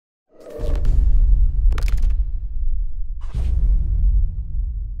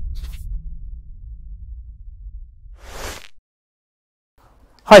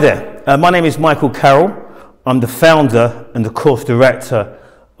Hi there, my name is Michael Carroll. I'm the founder and the course director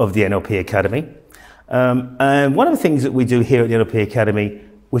of the NLP Academy. And one of the things that we do here at the NLP Academy,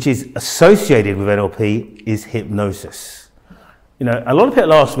 which is associated with NLP, is hypnosis. You know, a lot of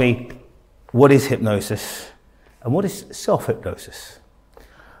people ask me, what is hypnosis and what is self-hypnosis?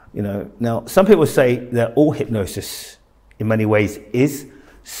 You know, now some people say that all hypnosis in many ways is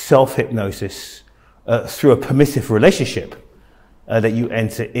self-hypnosis through a permissive relationship that you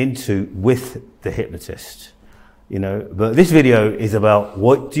enter into with the hypnotist. You know, but this video is about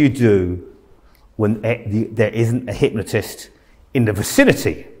what do you do when there isn't a hypnotist in the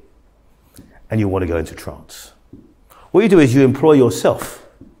vicinity and you want to go into trance. What you do is you employ yourself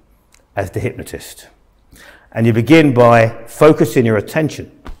as the hypnotist, and you begin by focusing your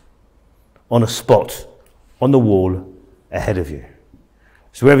attention on a spot on the wall ahead of you.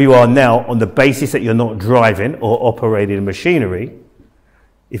 So wherever you are now, on the basis that you're not driving or operating machinery,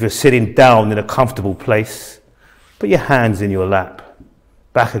 if you're sitting down in a comfortable place, put your hands in your lap,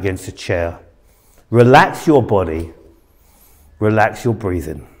 back against a chair, relax your body, relax your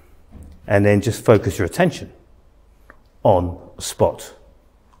breathing, and then just focus your attention on a spot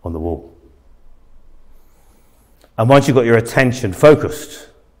on the wall. And once you've got your attention focused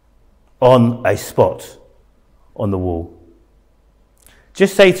on a spot on the wall,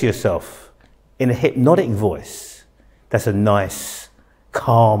 just say to yourself in a hypnotic voice, that's a nice,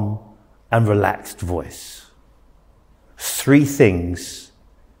 calm and relaxed voice, 3 things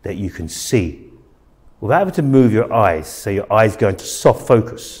that you can see without having to move your eyes, so your eyes go into soft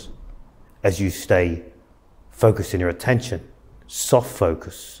focus as you stay focusing your attention, soft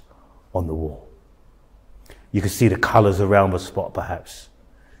focus on the wall. You can see the colours around the spot perhaps,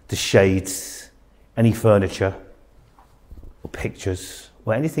 the shades, any furniture or pictures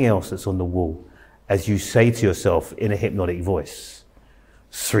or anything else that's on the wall as you say to yourself in a hypnotic voice,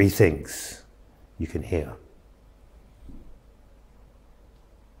 3 things you can hear.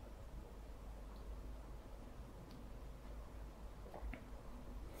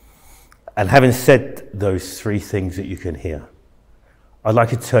 And having said those 3 things that you can hear, I'd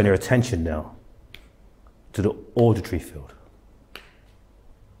like you to turn your attention now to the auditory field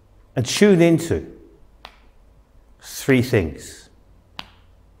and tune into 3 things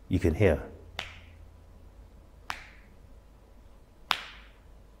you can hear.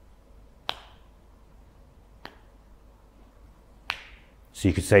 So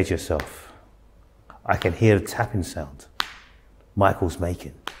you could say to yourself, I can hear the tapping sound Michael's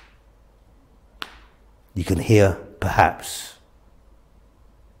making. You can hear, perhaps,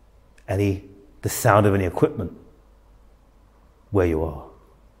 the sound of any equipment where you are.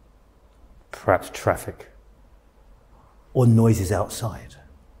 Perhaps traffic or noises outside.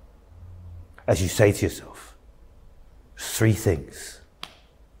 As you say to yourself, 3 things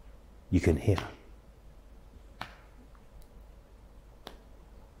you can hear.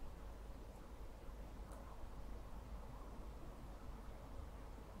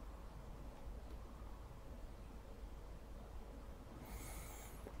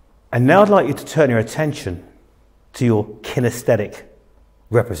 And now I'd like you to turn your attention to your kinesthetic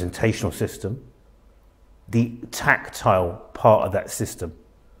representational system, the tactile part of that system,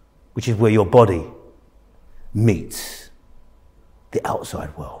 which is where your body meets the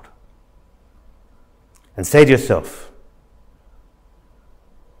outside world. And say to yourself,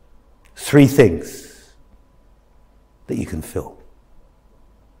 3 things that you can feel.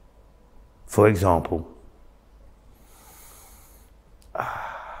 For example,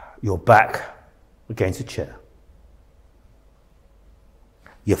 your back against a chair,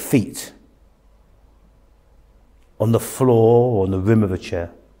 your feet on the floor or on the rim of a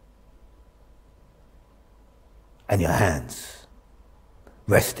chair, and your hands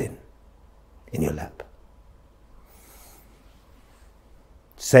resting in your lap.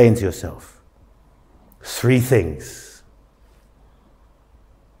 Saying to yourself, 3 things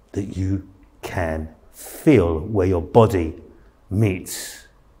that you can feel where your body meets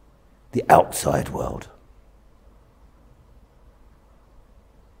the outside world.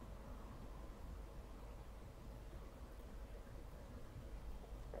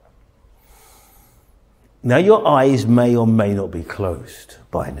 Now your eyes may or may not be closed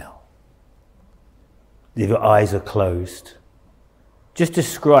by now. If your eyes are closed, just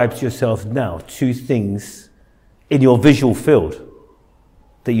describe to yourself now 2 things in your visual field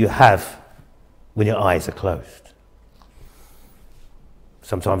that you have when your eyes are closed.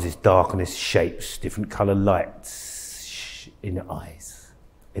 Sometimes it's dark and there's shapes, different colour lights in your eyes,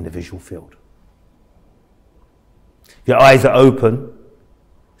 in the visual field. If your eyes are open,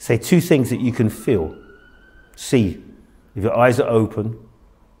 say 2 things that you can feel. See, if your eyes are open,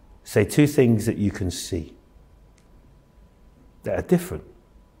 say two things that you can see that are different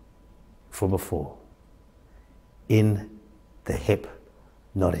from before in the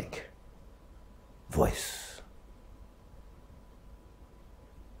hypnotic voice.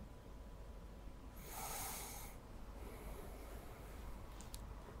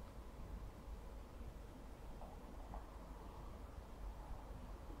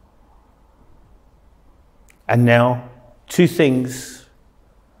 And now, two things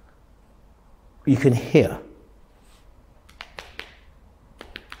you can hear.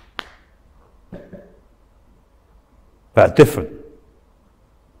 But different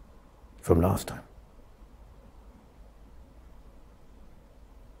from last time.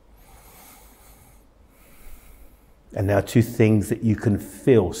 And now two things that you can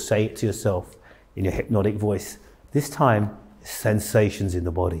feel. Say it to yourself in your hypnotic voice. This time, sensations in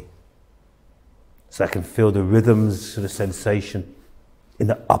the body. So I can feel the rhythms of the sensation in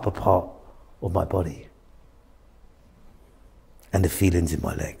the upper part of my body and the feelings in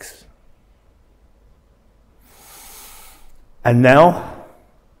my legs. And now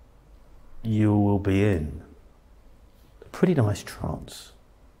you will be in a pretty nice trance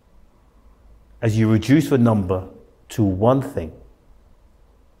as you reduce the number to one thing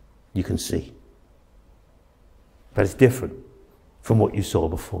you can see. But it's different from what you saw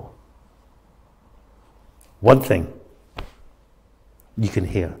before. One thing you can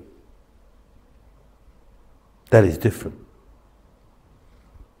hear that is different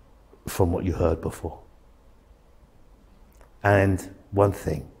from what you heard before. And one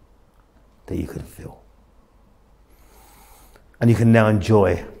thing that you can feel. And you can now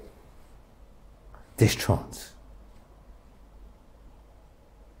enjoy this trance.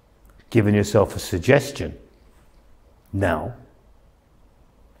 Giving yourself a suggestion now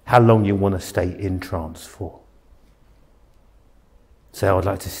how long you want to stay in trance for. Say, I would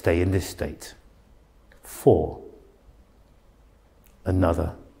like to stay in this state for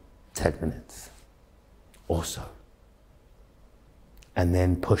another 10 minutes or so. And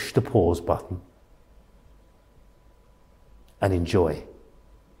then push the pause button and enjoy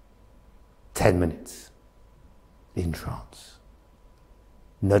 10 minutes in trance.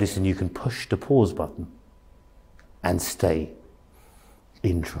 Noticing you can push the pause button and stay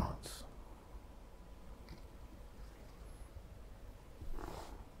in trance.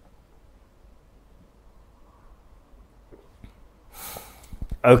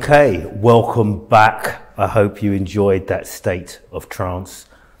 Okay, welcome back. I hope you enjoyed that state of trance.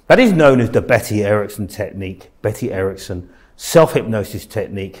 That is known as the Betty Erickson technique, Betty Erickson self-hypnosis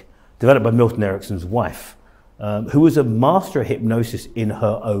technique, developed by Milton Erickson's wife, who was a master of hypnosis in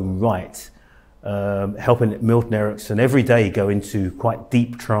her own right, helping Milton Erickson every day go into quite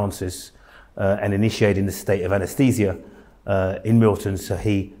deep trances and initiating the state of anesthesia in Milton so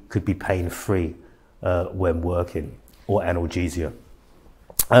he could be pain-free when working, or analgesia.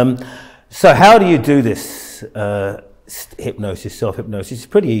 So how do you do this hypnosis, self-hypnosis? It's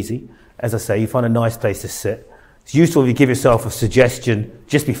pretty easy. As I say, you find a nice place to sit. It's useful if you give yourself a suggestion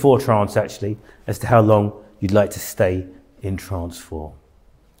just before trance, actually, as to how long you'd like to stay in trance for.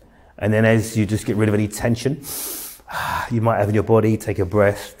 And then as you just get rid of any tension you might have in your body, take a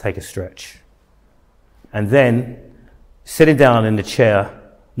breath, take a stretch. And then, sitting down in the chair,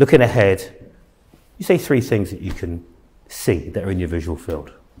 looking ahead, you say three things that you can see that are in your visual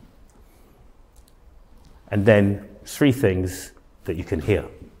field. And then three things that you can hear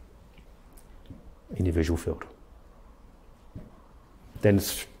in your visual field. Then,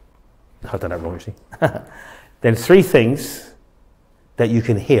 I've done that wrong actually. Then three things that you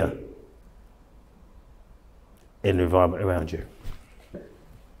can hear in the environment around you.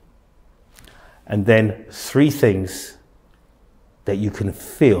 And then three things that you can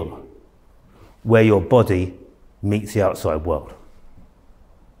feel where your body meets the outside world.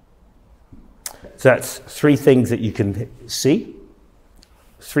 So that's three things that you can see,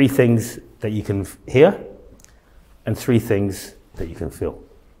 three things that you can hear, and three things that you can feel.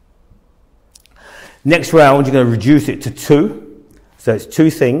 Next round, you're going to reduce it to two. So it's two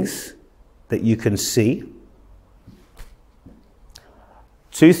things that you can see,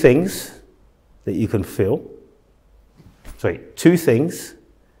 two things that you can feel, two things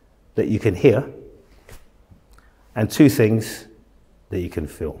that you can hear, and two things that you can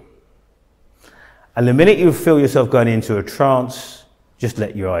feel. And the minute you feel yourself going into a trance, just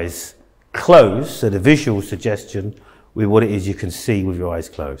let your eyes close, so the visual suggestion with what it is you can see with your eyes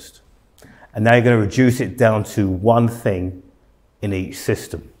closed. And now you're going to reduce it down to one thing in each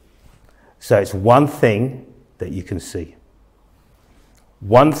system. So it's one thing that you can see,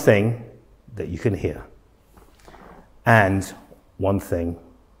 one thing that you can hear, and one thing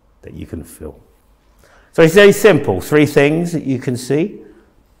that you can feel. So it's very simple. 3 things that you can see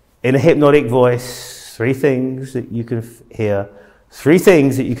in a hypnotic voice, 3 things that you can hear, 3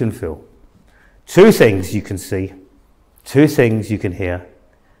 things that you can feel, 2 things you can see, 2 things you can hear,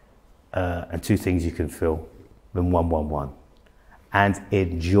 and 2 things you can feel in 111. And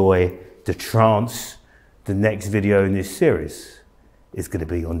enjoy the trance. The next video in this series is going to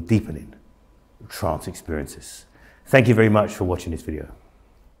be on deepening trance experiences. Thank you very much for watching this video.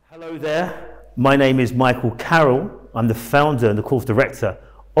 Hello there. My name is Michael Carroll. I'm the founder and the course director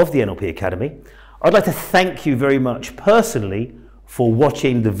of the NLP Academy. I'd like to thank you very much personally for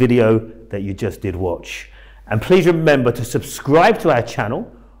watching the video that you just did watch. And please remember to subscribe to our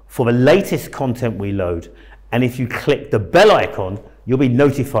channel for the latest content we load. And if you click the bell icon, you'll be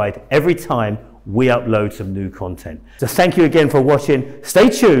notified every time we upload some new content. So thank you again for watching. Stay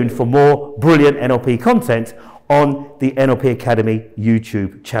tuned for more brilliant NLP content on the NLP Academy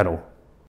YouTube channel.